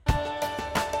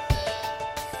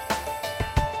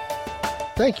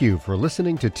Thank you for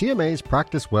listening to TMA's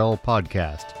Practice Well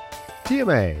podcast.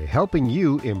 TMA, helping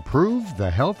you improve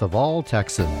the health of all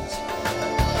Texans.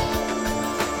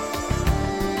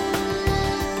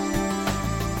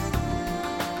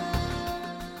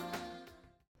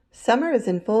 Summer is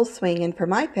in full swing, and for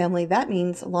my family, that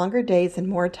means longer days and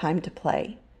more time to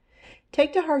play.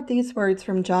 Take to heart these words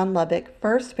from John Lubbock,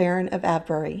 1st Baron of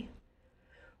Avebury.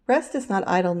 Rest is not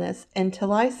idleness, and to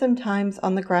lie sometimes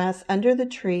on the grass under the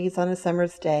trees on a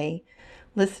summer's day,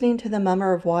 listening to the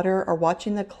murmur of water or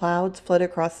watching the clouds float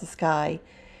across the sky,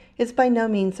 is by no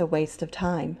means a waste of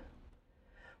time.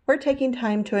 We're taking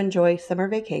time to enjoy summer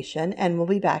vacation, and we'll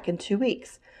be back in 2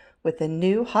 weeks with a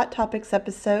new Hot Topics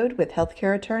episode with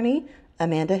healthcare attorney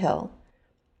Amanda Hill.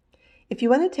 If you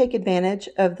want to take advantage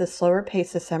of the slower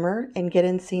pace of summer and get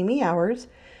in CME hours,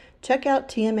 check out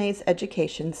TMA's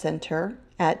Education Center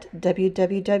at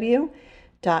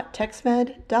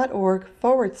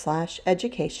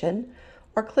www.texmed.org/education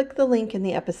or click the link in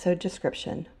the episode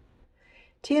description.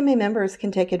 TMA members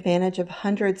can take advantage of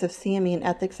hundreds of CME and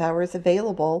ethics hours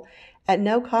available at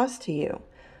no cost to you,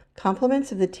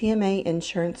 compliments of the TMA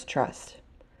Insurance Trust.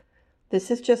 This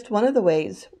is just one of the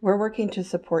ways we're working to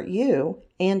support you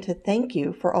and to thank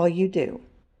you for all you do.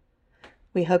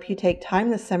 We hope you take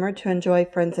time this summer to enjoy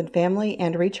friends and family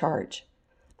and recharge.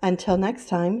 Until next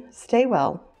time, stay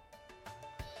well.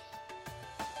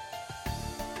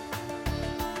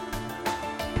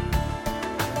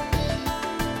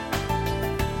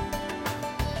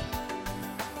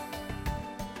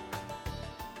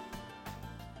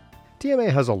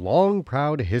 TMA has a long,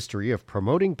 proud history of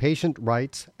promoting patient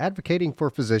rights, advocating for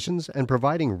physicians, and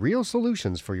providing real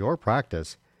solutions for your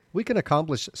practice. We can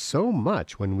accomplish so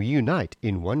much when we unite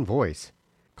in one voice.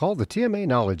 Call the TMA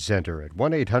Knowledge Center at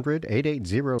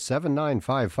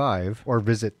 1-800-880-7955 or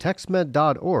visit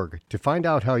texmed.org to find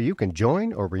out how you can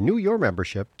join or renew your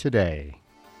membership today.